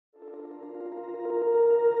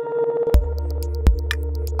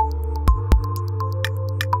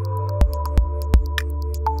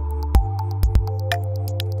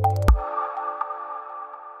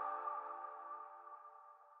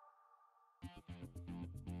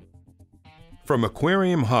From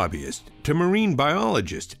aquarium hobbyists to marine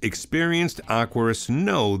biologists, experienced aquarists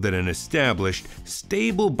know that an established,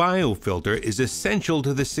 stable biofilter is essential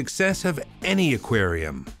to the success of any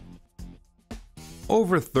aquarium.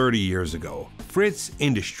 Over 30 years ago, Fritz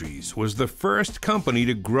Industries was the first company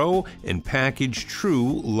to grow and package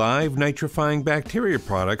true live nitrifying bacteria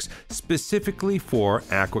products specifically for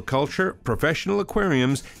aquaculture, professional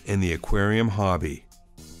aquariums, and the aquarium hobby.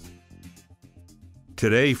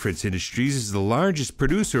 Today, Fritz Industries is the largest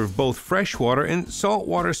producer of both freshwater and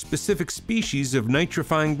saltwater specific species of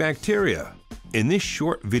nitrifying bacteria. In this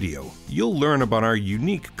short video, you'll learn about our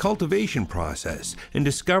unique cultivation process and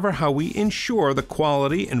discover how we ensure the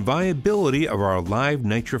quality and viability of our live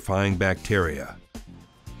nitrifying bacteria.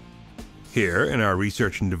 Here, in our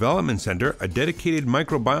Research and Development Center, a dedicated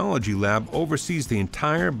microbiology lab oversees the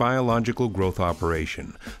entire biological growth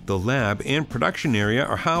operation. The lab and production area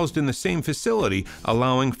are housed in the same facility,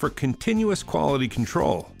 allowing for continuous quality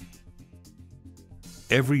control.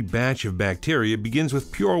 Every batch of bacteria begins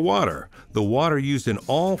with pure water. The water used in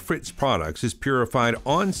all Fritz products is purified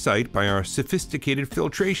on-site by our sophisticated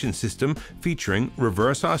filtration system featuring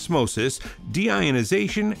reverse osmosis,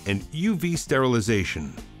 deionization, and UV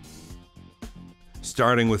sterilization.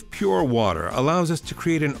 Starting with pure water allows us to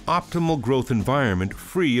create an optimal growth environment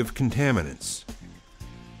free of contaminants.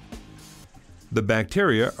 The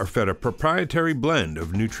bacteria are fed a proprietary blend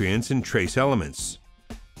of nutrients and trace elements.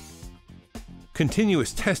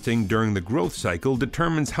 Continuous testing during the growth cycle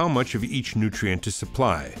determines how much of each nutrient to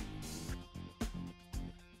supply.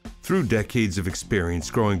 Through decades of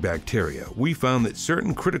experience growing bacteria, we found that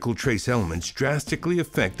certain critical trace elements drastically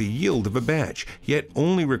affect the yield of a batch, yet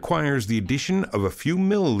only requires the addition of a few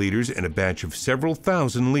milliliters in a batch of several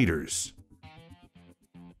thousand liters.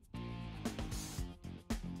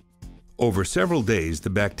 Over several days,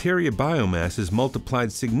 the bacteria biomass is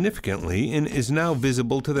multiplied significantly and is now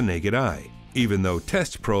visible to the naked eye. Even though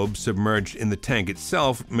test probes submerged in the tank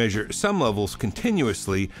itself measure some levels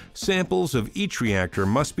continuously, samples of each reactor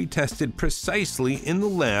must be tested precisely in the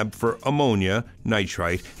lab for ammonia,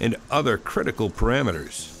 nitrite, and other critical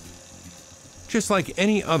parameters. Just like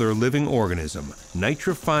any other living organism,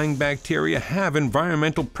 nitrifying bacteria have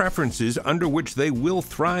environmental preferences under which they will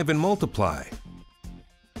thrive and multiply.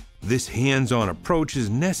 This hands-on approach is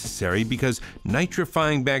necessary because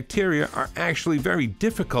nitrifying bacteria are actually very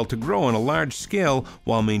difficult to grow on a large scale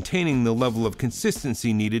while maintaining the level of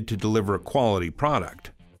consistency needed to deliver a quality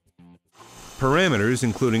product. Parameters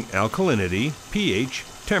including alkalinity, pH,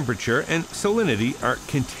 temperature, and salinity are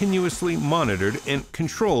continuously monitored and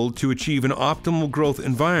controlled to achieve an optimal growth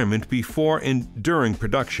environment before and during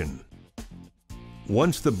production.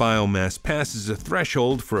 Once the biomass passes a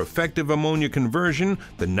threshold for effective ammonia conversion,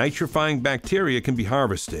 the nitrifying bacteria can be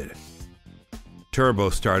harvested.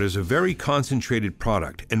 TurboStart is a very concentrated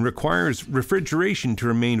product and requires refrigeration to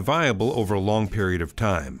remain viable over a long period of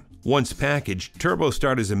time. Once packaged,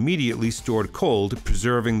 TurboStart is immediately stored cold,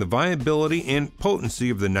 preserving the viability and potency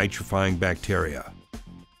of the nitrifying bacteria.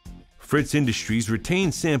 Fritz Industries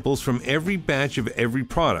retains samples from every batch of every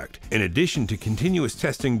product. In addition to continuous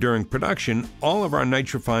testing during production, all of our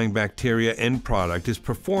nitrifying bacteria end product is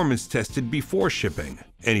performance tested before shipping.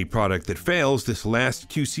 Any product that fails this last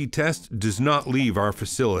QC test does not leave our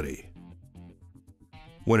facility.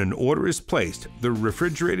 When an order is placed, the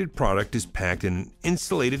refrigerated product is packed in an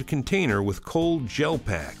insulated container with cold gel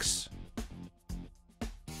packs.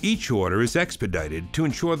 Each order is expedited to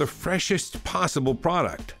ensure the freshest possible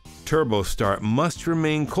product. TurboStart must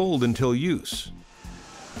remain cold until use.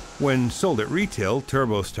 When sold at retail,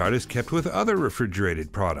 TurboStart is kept with other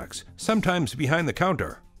refrigerated products, sometimes behind the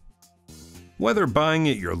counter. Whether buying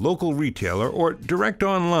at your local retailer or direct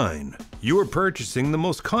online, you are purchasing the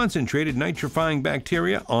most concentrated nitrifying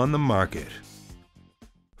bacteria on the market.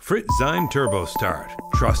 FritzZyme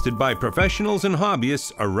TurboStart, trusted by professionals and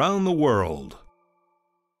hobbyists around the world.